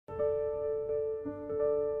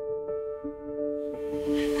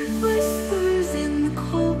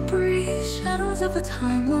echoes of a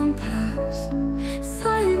time long past.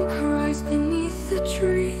 Silent cries beneath the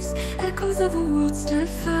trees, echoes of a world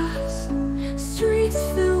steadfast. Streets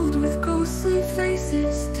filled with ghostly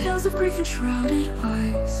faces, tales of grief and shrouded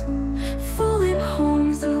eyes. Fallen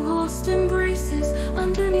homes and lost embraces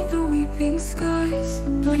underneath the weeping skies.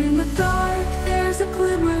 But in the dark there's a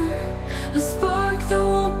glimmer, a spark that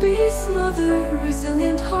won't be smothered.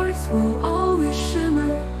 Resilient hearts will always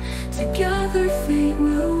shimmer, together fate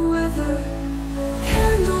will weather.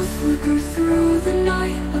 Candles flicker through the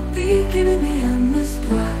night, a beacon in the endless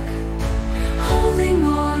black. Holding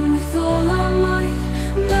on with all our might,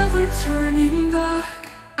 never turning back.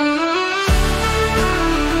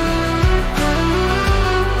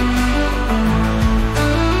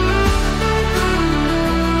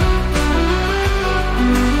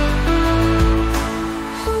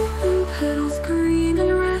 Open petals green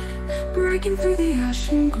and red, breaking through the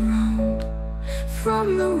ashen ground.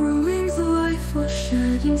 From the ruins life was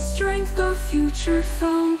shed, in strength our future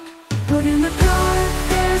found. But in the dark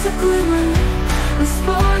there's a glimmer, a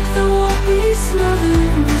spark that won't be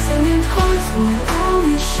smothered. Resilient hearts will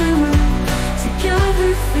always shimmer,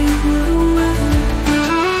 together fate will weather.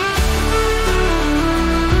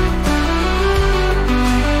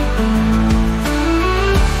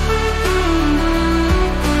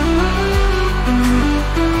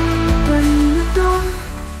 But in the dark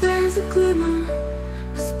there's a glimmer,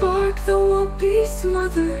 a spark that won't be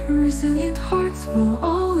smothered. Resilient hearts will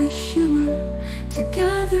always shimmer,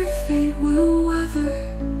 together fate will weather.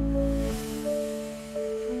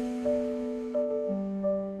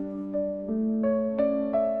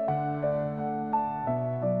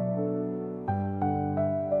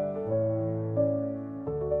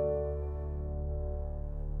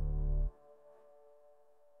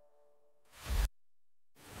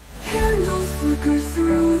 Candles flicker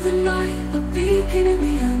through the night, a beacon in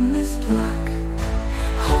the endless black.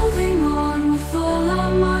 Holding on with all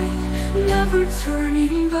our might, never turn